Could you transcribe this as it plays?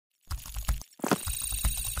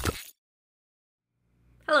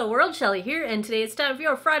Hello world, Shelly here, and today it's time for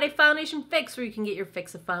your Friday Foundation Fix, where you can get your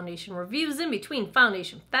fix of foundation reviews in between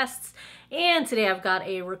foundation fests. And today I've got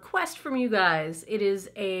a request from you guys. It is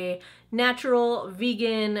a natural,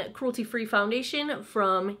 vegan, cruelty-free foundation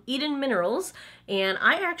from IDUN Minerals, and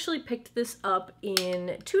I actually picked this up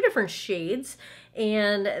in two different shades.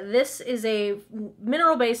 And this is a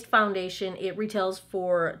mineral-based foundation. It retails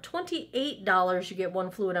for $28. You get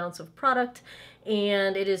 1 fluid ounce of product,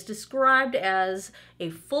 and it is described as a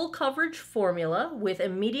full coverage formula with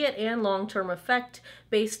immediate and long-term effect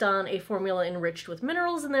based on a formula enriched with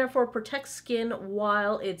minerals, and therefore protects skin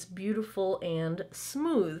while it's beautiful and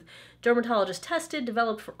smooth. Dermatologist tested,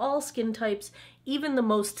 developed for all skin types, even the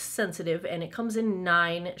most sensitive, and it comes in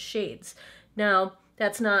 9 shades. Now,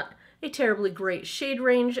 that's not a terribly great shade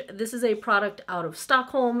range. This is a product out of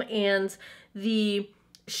Stockholm, and the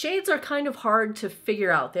shades are kind of hard to figure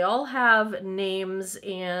out. They all have names,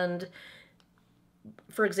 and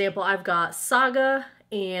for example, I've got Saga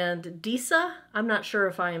and Disa. I'm not sure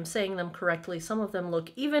if I am saying them correctly. Some of them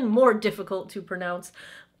look even more difficult to pronounce.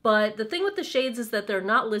 But the thing with the shades is that they're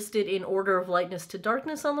not listed in order of lightness to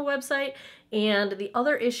darkness on the website. And the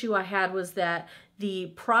other issue I had was that the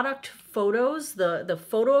product photos, the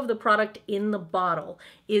photo of the product in the bottle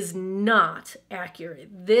is not accurate.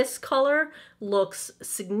 This color looks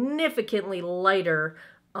significantly lighter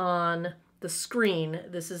on the screen.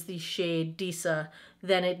 This is the shade Disa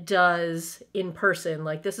than it does in person.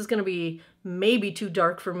 Like, this is going to be maybe too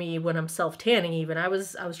dark for me when I'm self-tanning even. I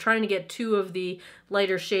was trying to get 2 of the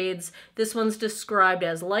lighter shades. This one's described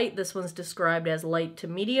as light, this one's described as light to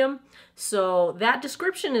medium. So that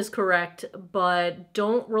description is correct, but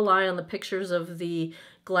don't rely on the pictures of the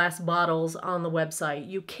glass bottles on the website.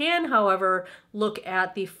 You can, however, look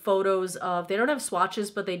at the photos of, they don't have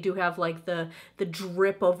swatches, but they do have like the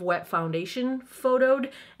drip of wet foundation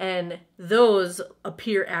photoed, and those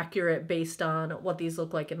appear accurate based on what these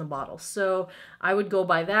look like in the bottle. So I would go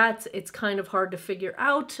by that. It's kind of hard to figure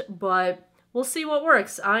out, but we'll see what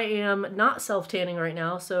works. I am not self-tanning right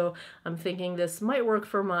now, so I'm thinking this might work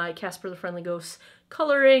for my Casper the Friendly Ghost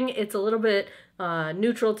coloring. It's a little bit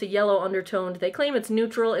neutral to yellow undertoned. They claim it's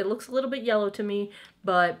neutral. It looks a little bit yellow to me,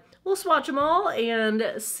 but we'll swatch them all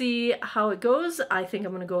and see how it goes. I think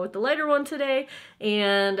I'm going to go with the lighter one today.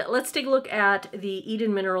 And let's take a look at the IDUN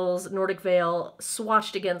Minerals Nordic Veil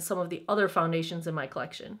swatched against some of the other foundations in my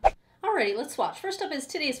collection. Alrighty, let's swatch. First up is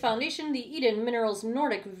today's foundation, the IDUN Minerals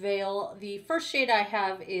Nordic Veil. The first shade I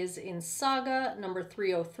have is in Saga, number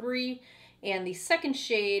 303, and the second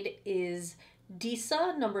shade is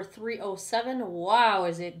Disa, number 307. Wow,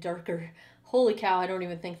 is it darker. Holy cow, I don't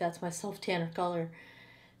even think that's my self-tanner color.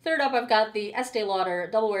 Third up, I've got the Estee Lauder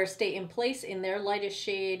Double Wear Stay in Place in their lightest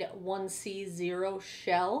shade, 1C0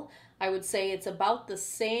 Shell. I would say it's about the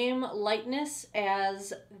same lightness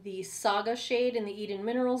as the Saga shade in the IDUN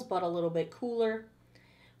Minerals, but a little bit cooler.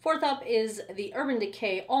 Fourth up is the Urban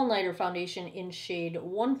Decay All Nighter Foundation in shade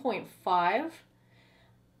 1.5.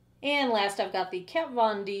 And last, I've got the Kat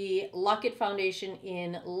Von D Lock-It Foundation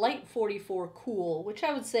in Light 44 Cool, which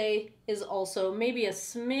I would say is also maybe a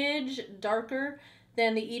smidge darker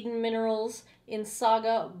than the IDUN Minerals in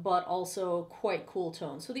Saga, but also quite cool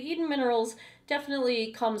tone. So the IDUN Minerals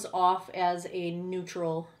definitely comes off as a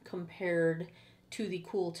neutral compared to the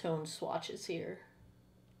cool tone swatches here.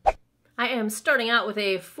 I am starting out with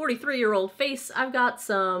a 43-year-old face. I've got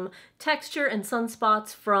some texture and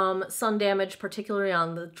sunspots from sun damage, particularly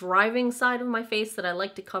on the driving side of my face, that I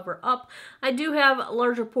like to cover up. I do have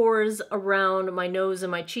larger pores around my nose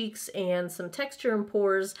and my cheeks, and some texture and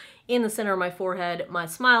pores in the center of my forehead. My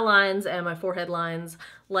smile lines and my forehead lines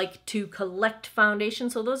like to collect foundation,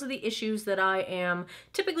 so those are the issues that I am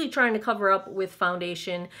typically trying to cover up with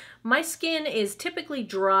foundation. My skin is typically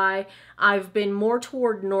dry. I've been more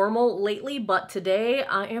toward normal lately, but today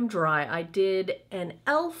I am dry. I did an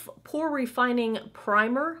e.l.f. Pore Refining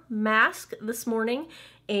Primer Mask this morning,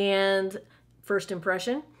 and first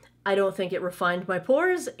impression, I don't think it refined my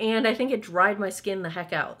pores, and I think it dried my skin the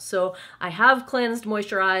heck out. So I have cleansed,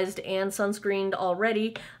 moisturized, and sunscreened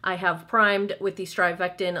already. I have primed with the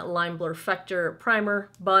Strivectin Lime Blur Factor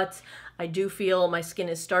Primer, but I do feel my skin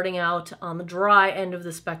is starting out on the dry end of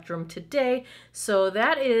the spectrum today. So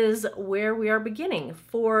that is where we are beginning.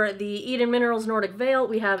 For the IDUN Minerals Nordic Veil,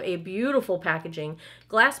 we have a beautiful packaging.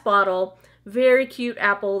 Glass bottle, very cute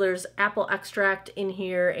apple. There's apple extract in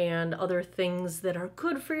here and other things that are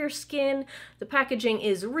good for your skin. The packaging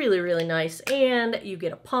is really, really nice, and you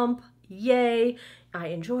get a pump. Yay! I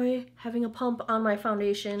enjoy having a pump on my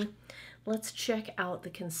foundation. Let's check out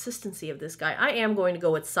the consistency of this guy. I am going to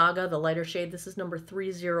go with Saga, the lighter shade. This is number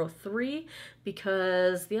 303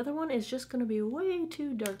 because the other one is just going to be way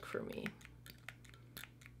too dark for me.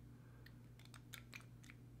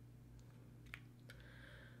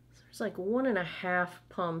 So there's like 1.5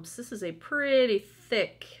 pumps. This is a pretty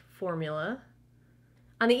thick formula.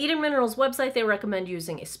 On the IDUN Minerals website, they recommend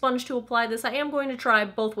using a sponge to apply this. I am going to try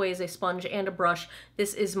both ways, a sponge and a brush.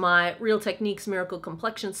 This is my Real Techniques Miracle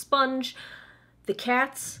Complexion Sponge. The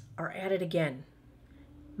cats are at it again.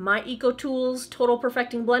 My Eco Tools Total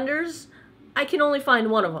Perfecting Blenders, I can only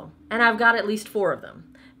find one of them, and I've got at least 4 of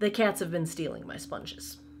them. The cats have been stealing my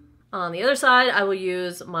sponges. On the other side, I will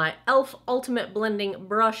use my e.l.f. Ultimate Blending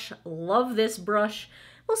Brush. Love this brush.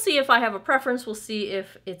 We'll see if I have a preference. We'll see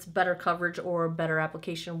if it's better coverage or better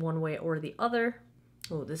application one way or the other.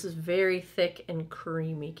 Oh, this is very thick and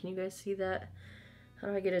creamy. Can you guys see that? How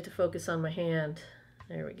do I get it to focus on my hand?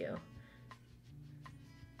 There we go.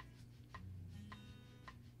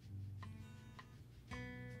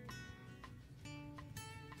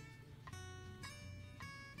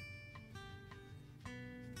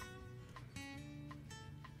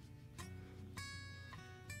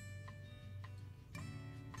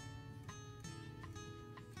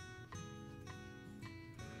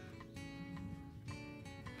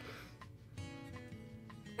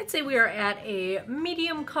 I'd say we are at a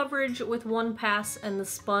medium coverage with one pass and the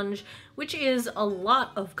sponge, which is a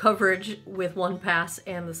lot of coverage with one pass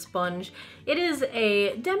and the sponge. It is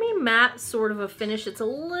a demi-matte sort of a finish. It's a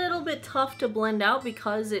little bit tough to blend out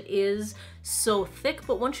because it is so thick,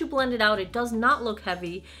 but once you blend it out, it does not look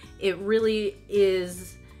heavy. It really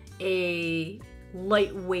is a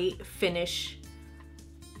lightweight finish.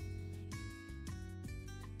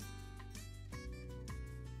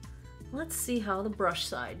 Let's see how the brush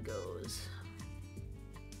side goes.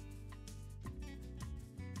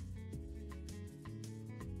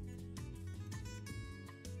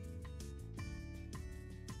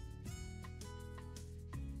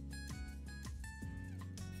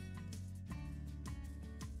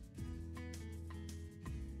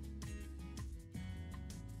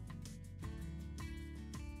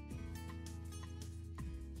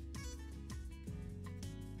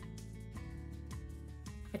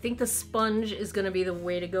 I think the sponge is going to be the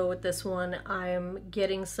way to go with this one. I'm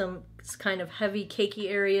getting some kind of heavy cakey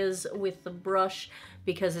areas with the brush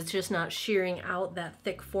because it's just not shearing out that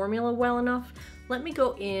thick formula well enough. Let me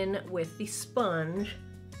go in with the sponge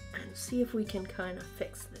and see if we can kind of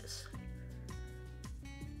fix this.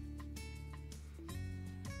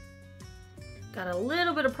 Got a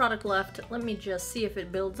little bit of product left. Let me just see if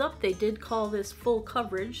it builds up. They did call this full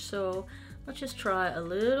coverage, so let's just try a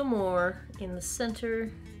little more in the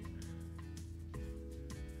center.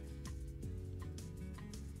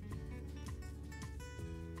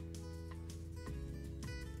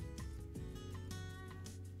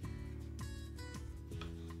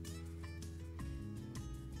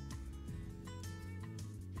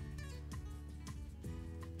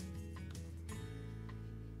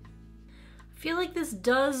 I feel like this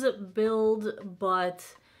does build, but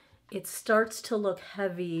it starts to look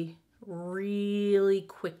heavy really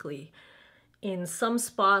quickly. In some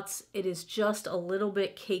spots, it is just a little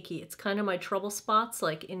bit cakey. It's kind of my trouble spots,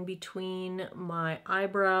 like in between my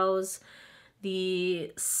eyebrows.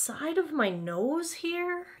 The side of my nose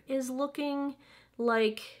here is looking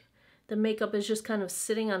like the makeup is just kind of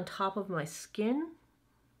sitting on top of my skin.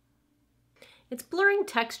 It's blurring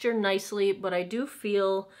texture nicely, but I do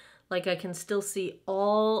feel like I can still see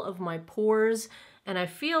all of my pores, and I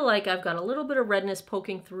feel like I've got a little bit of redness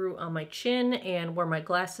poking through on my chin and where my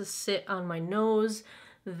glasses sit on my nose,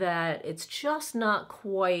 that it's just not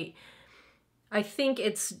quite. I think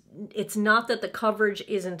it's not that the coverage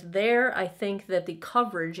isn't there. I think that the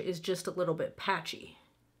coverage is just a little bit patchy.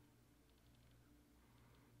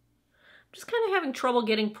 I'm just kind of having trouble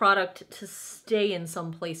getting product to stay in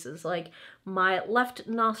some places. Like my left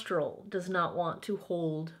nostril does not want to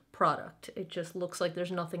hold product. It just looks like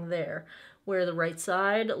there's nothing there. Where the right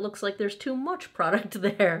side looks like there's too much product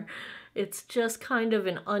there. It's just kind of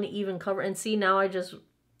an uneven cover. And see, now I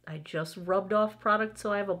just rubbed off product,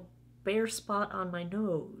 so I have a bare spot on my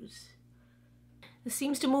nose. This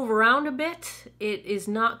seems to move around a bit. It is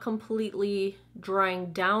not completely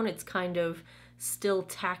drying down. It's kind of still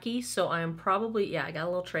tacky, so I am probably, yeah, I got a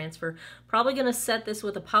little transfer. Probably gonna set this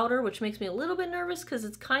with a powder, which makes me a little bit nervous because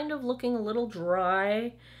it's kind of looking a little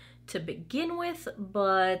dry to begin with,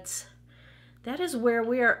 but that is where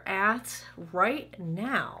we are at right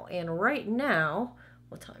now. And right now,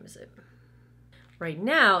 what time is it? Right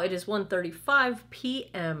now it is 1:35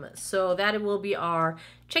 p.m. so that will be our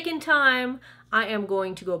check-in time. I am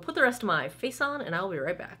going to go put the rest of my face on and I'll be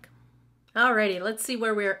right back. Alrighty, let's see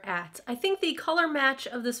where we're at. I think the color match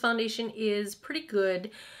of this foundation is pretty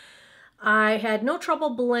good. I had no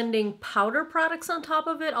trouble blending powder products on top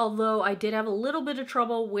of it, although I did have a little bit of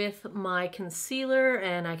trouble with my concealer,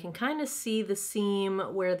 and I can kind of see the seam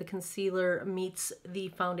where the concealer meets the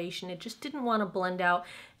foundation. It just didn't want to blend out,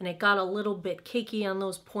 and it got a little bit cakey on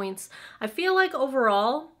those points. I feel like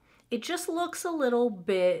overall, it just looks a little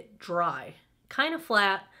bit dry. Kind of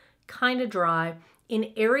flat, kind of dry.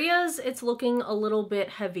 In areas, it's looking a little bit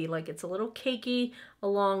heavy, like it's a little cakey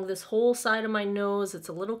along this whole side of my nose. It's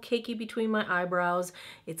a little cakey between my eyebrows.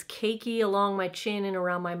 It's cakey along my chin and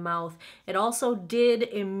around my mouth. It also did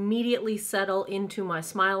immediately settle into my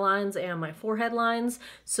smile lines and my forehead lines.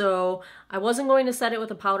 So I wasn't going to set it with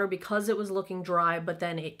a powder because it was looking dry, but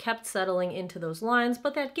then it kept settling into those lines.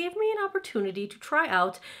 But that gave me an opportunity to try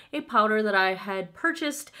out a powder that I had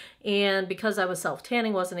purchased, and because I was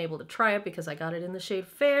self-tanning, wasn't able to try it because I got it in the shade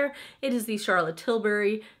Fair. It is the Charlotte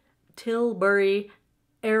Tilbury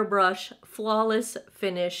Airbrush Flawless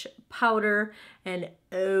Finish Powder, and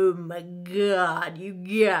oh my god, you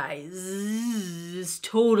guys, this is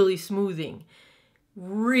totally smoothing.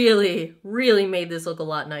 Really made this look a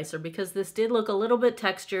lot nicer because this did look a little bit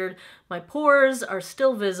textured. My pores are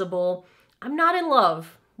still visible. I'm not in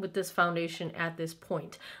love with this foundation at this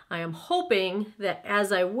point. I am hoping that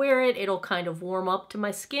as I wear it, it'll kind of warm up to my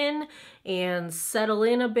skin and settle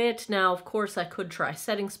in a bit. Now, of course, I could try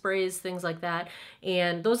setting sprays, things like that,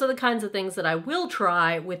 and those are the kinds of things that I will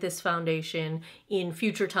try with this foundation in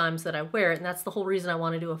future times that I wear it, and that's the whole reason I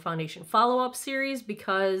want to do a foundation follow-up series,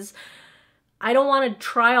 because I don't want to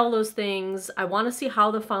try all those things. I want to see how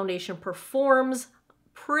the foundation performs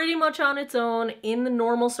pretty much on its own in the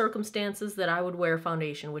normal circumstances that I would wear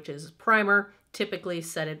foundation, which is primer, typically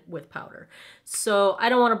set it with powder. So I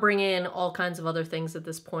don't want to bring in all kinds of other things at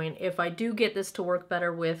this point. If I do get this to work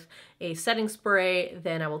better with a setting spray,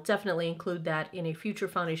 then I will definitely include that in a future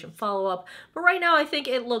foundation follow-up. But right now I think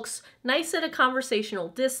it looks nice at a conversational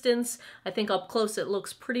distance. I think up close it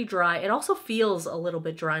looks pretty dry. It also feels a little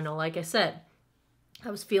bit dry now, like I said.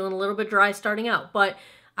 I was feeling a little bit dry starting out, but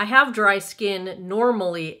I have dry skin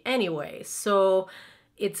normally anyway, so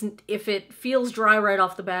if it feels dry right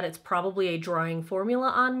off the bat, it's probably a drying formula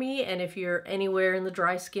on me, and if you're anywhere in the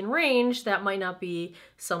dry skin range, that might not be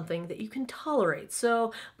something that you can tolerate.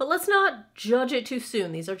 So, but let's not judge it too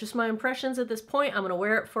soon. These are just my impressions at this point. I'm gonna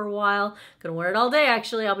wear it for a while. I'm gonna wear it all day,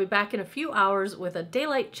 actually. I'll be back in a few hours with a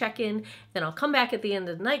daylight check-in, then I'll come back at the end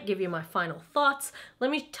of the night, give you my final thoughts.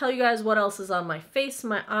 Let me tell you guys what else is on my face.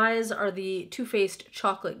 My eyes are the Too Faced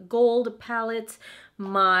Chocolate Gold palette.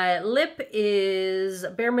 My lip is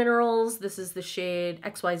Bare Minerals. This is the shade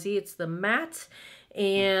XYZ. It's the matte.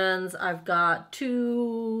 And I've got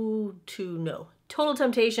Total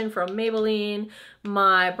Temptation from Maybelline.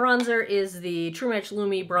 My bronzer is the True Match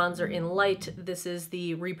Lumi Bronzer in Light. This is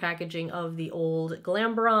the repackaging of the old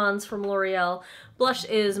Glam Bronze from L'Oreal. Blush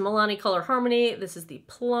is Milani Color Harmony. This is the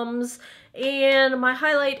Plums. And my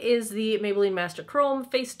highlight is the Maybelline Master Chrome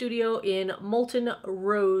Face Studio in Molten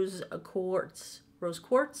Rose Quartz.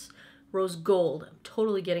 Rose Gold. I'm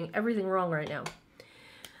totally getting everything wrong right now.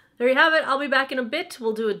 There you have it. I'll be back in a bit.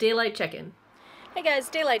 We'll do a daylight check-in. Hey guys,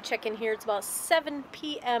 daylight check-in here. It's about 7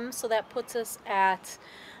 p.m. so that puts us at,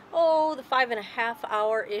 the 5.5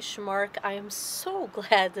 hour-ish mark. I am so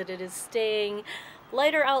glad that it is staying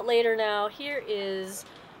lighter out later now. Here is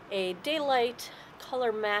a daylight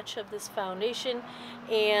color match of this foundation,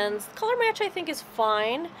 and color match I think is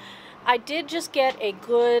fine. I did just get a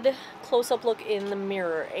good close-up look in the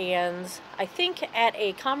mirror, and I think at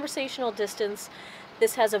a conversational distance,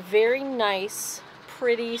 this has a very nice,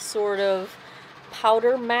 pretty sort of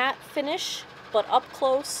powder matte finish, but up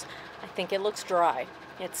close, I think it looks dry.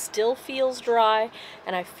 It still feels dry,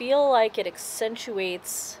 and I feel like it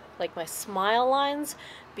accentuates like my smile lines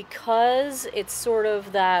because it's sort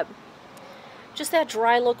of that, just that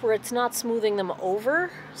dry look where it's not smoothing them over,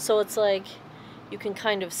 so it's like you can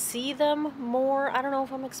kind of see them more. I don't know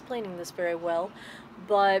if I'm explaining this very well,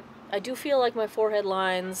 but I do feel like my forehead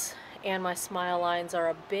lines and my smile lines are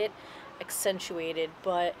a bit accentuated,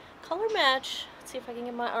 but color match, let's see if I can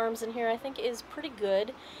get my arms in here, I think is pretty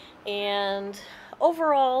good. And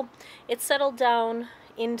overall, it settled down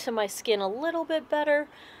into my skin a little bit better,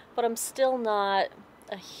 but I'm still not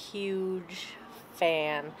a huge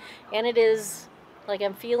fan. And it is, like,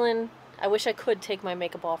 I'm feeling, I wish I could take my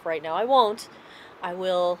makeup off right now. I won't. I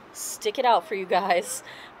will stick it out for you guys,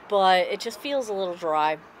 but it just feels a little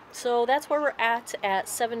dry. So that's where we're at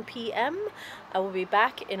 7 p.m. I will be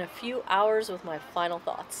back in a few hours with my final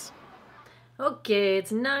thoughts. Okay,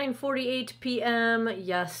 it's 9:48 p.m.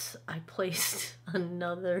 Yes, I placed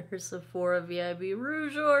another Sephora VIB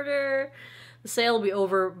Rouge order. The sale will be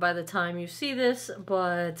over by the time you see this,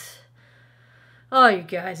 but oh, you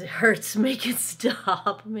guys, it hurts. Make it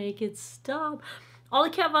stop. Make it stop. All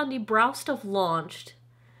the Kat Von D brow stuff launched.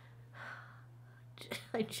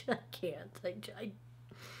 I just can't.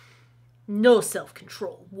 No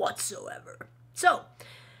self-control whatsoever. So,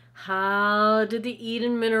 how did the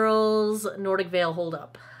IDUN Minerals Nordic Veil hold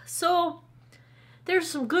up? So, there's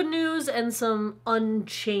some good news and some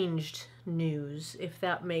unchanged news, if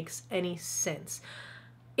that makes any sense.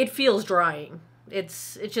 It feels drying.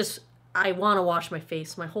 It's just, I want to wash my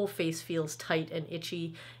face. My whole face feels tight and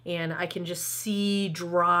itchy, and I can just see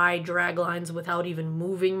dry drag lines without even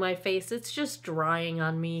moving my face. It's just drying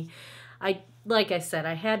on me. Like I said,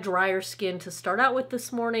 I had drier skin to start out with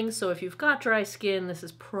this morning, so if you've got dry skin, this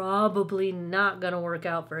is probably not going to work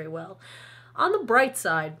out very well. On the bright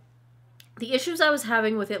side, the issues I was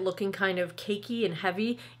having with it looking kind of cakey and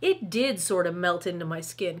heavy, it did sort of melt into my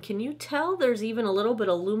skin. Can you tell there's even a little bit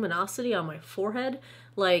of luminosity on my forehead?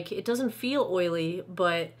 Like, it doesn't feel oily,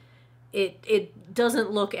 but it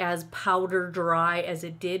doesn't look as powder dry as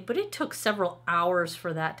it did, but it took several hours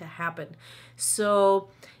for that to happen. So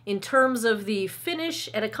in terms of the finish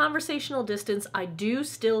at a conversational distance, I do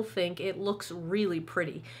still think it looks really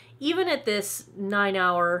pretty. Even at this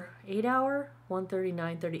 8-hour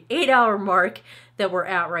mark that we're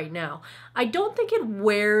at right now. I don't think it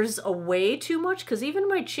wears away too much, because even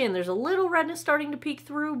my chin, there's a little redness starting to peek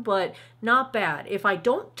through, but not bad. If I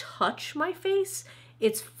don't touch my face,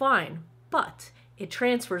 it's fine, but it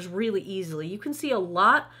transfers really easily. You can see a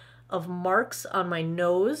lot of marks on my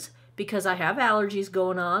nose because I have allergies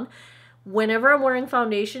going on. Whenever I'm wearing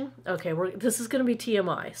foundation, okay, this is going to be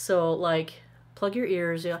TMI, so like, plug your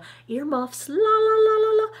ears, yeah, earmuffs, la la la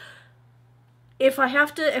la la. If I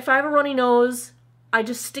have a runny nose, I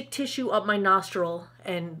just stick tissue up my nostril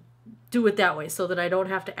and do it that way so that I don't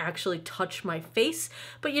have to actually touch my face.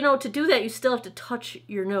 But you know, to do that, you still have to touch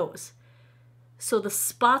your nose. So the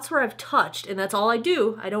spots where I've touched, and that's all I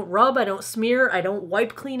do, I don't rub, I don't smear, I don't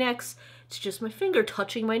wipe Kleenex, it's just my finger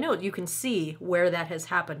touching my nose. You can see where that has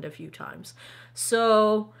happened a few times.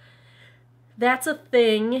 So that's a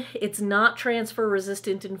thing. It's not transfer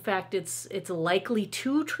resistant. In fact, it's likely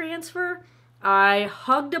to transfer. I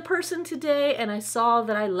hugged a person today and I saw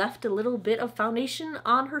that I left a little bit of foundation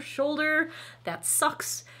on her shoulder. That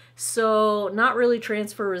sucks. So not really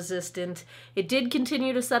transfer resistant. It did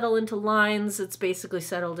continue to settle into lines. It's basically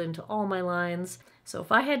settled into all my lines. So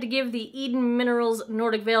if I had to give the IDUN Minerals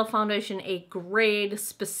Nordic Veil Foundation a grade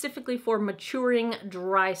specifically for maturing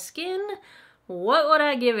dry skin, what would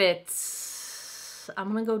I give it?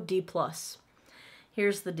 I'm gonna go D+.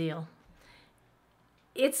 Here's the deal.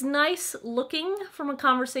 It's nice looking from a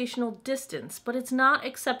conversational distance, but it's not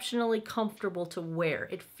exceptionally comfortable to wear.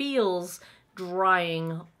 It feels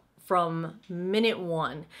drying from minute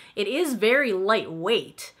one. It is very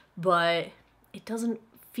lightweight, but it doesn't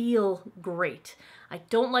feel great. I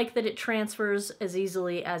don't like that it transfers as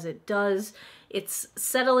easily as it does. It's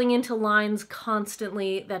settling into lines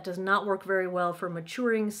constantly. That does not work very well for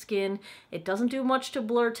maturing skin. It doesn't do much to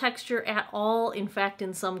blur texture at all. In fact,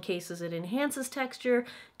 in some cases it enhances texture.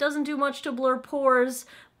 Doesn't do much to blur pores,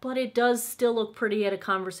 but it does still look pretty at a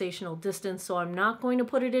conversational distance, so I'm not going to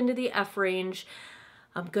put it into the F range.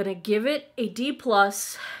 I'm gonna give it a D+,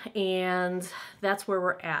 and that's where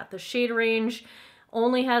we're at. The shade range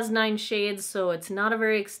only has 9 shades, so it's not a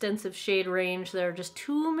very extensive shade range. There are just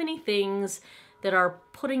too many things that are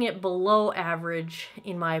putting it below average,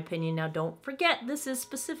 in my opinion. Now, don't forget, this is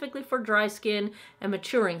specifically for dry skin and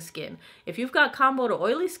maturing skin. If you've got combo to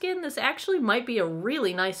oily skin, this actually might be a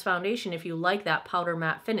really nice foundation if you like that powder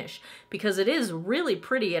matte finish, because it is really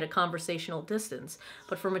pretty at a conversational distance.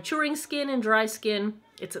 But for maturing skin and dry skin,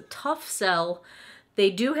 it's a tough sell. They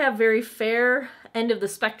do have very fair end of the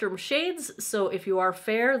spectrum shades, so if you are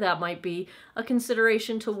fair, that might be a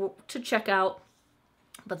consideration to check out.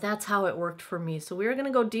 But that's how it worked for me. So we're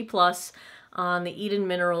gonna go D+ on the IDUN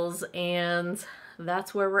Minerals, and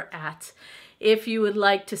that's where we're at. If you would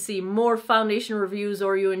like to see more foundation reviews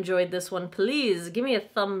or you enjoyed this one, please give me a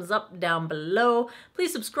thumbs up down below.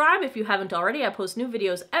 Please subscribe if you haven't already. I post new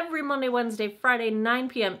videos every Monday, Wednesday, Friday, 9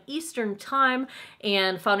 p.m. Eastern Time,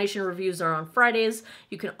 and foundation reviews are on Fridays.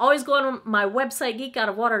 You can always go on my website,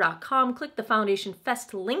 geekoutofwater.com, click the Foundation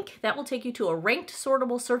Fest link. That will take you to a ranked,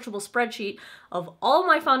 sortable, searchable spreadsheet of all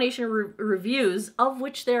my foundation reviews, of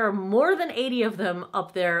which there are more than 80 of them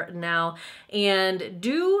up there now. And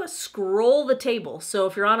do scroll the table. So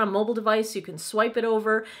if you're on a mobile device, you can swipe it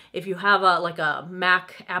over. If you have like a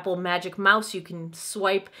Mac, Apple Magic Mouse, you can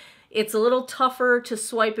swipe. It's a little tougher to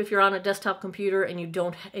swipe if you're on a desktop computer and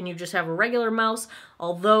you just have a regular mouse,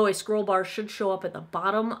 although a scroll bar should show up at the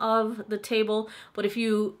bottom of the table. But if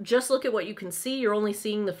you just look at what you can see, you're only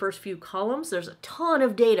seeing the first few columns. There's a ton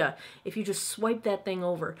of data if you just swipe that thing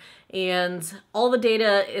over. And all the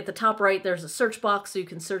data at the top right, there's a search box, so you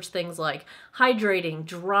can search things like hydrating,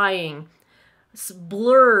 drying,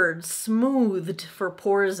 blurred, smoothed for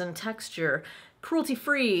pores and texture,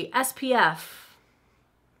 cruelty-free, SPF,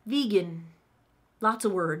 vegan, lots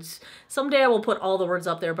of words. Someday I will put all the words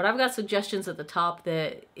up there, but I've got suggestions at the top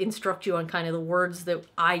that instruct you on kind of the words that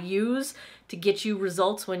I use to get you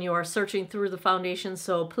results when you are searching through the foundation.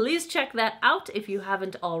 So please check that out if you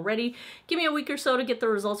haven't already. Give me a week or so to get the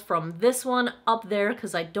results from this one up there,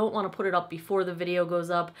 because I don't want to put it up before the video goes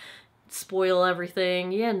up. Spoil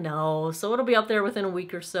everything, you know. So it'll be up there within a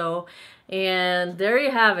week or so. And there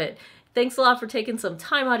you have it. Thanks a lot for taking some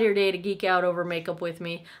time out of your day to geek out over makeup with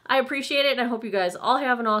me. I appreciate it, and I hope you guys all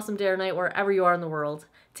have an awesome day or night wherever you are in the world.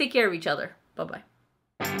 Take care of each other. Bye-bye.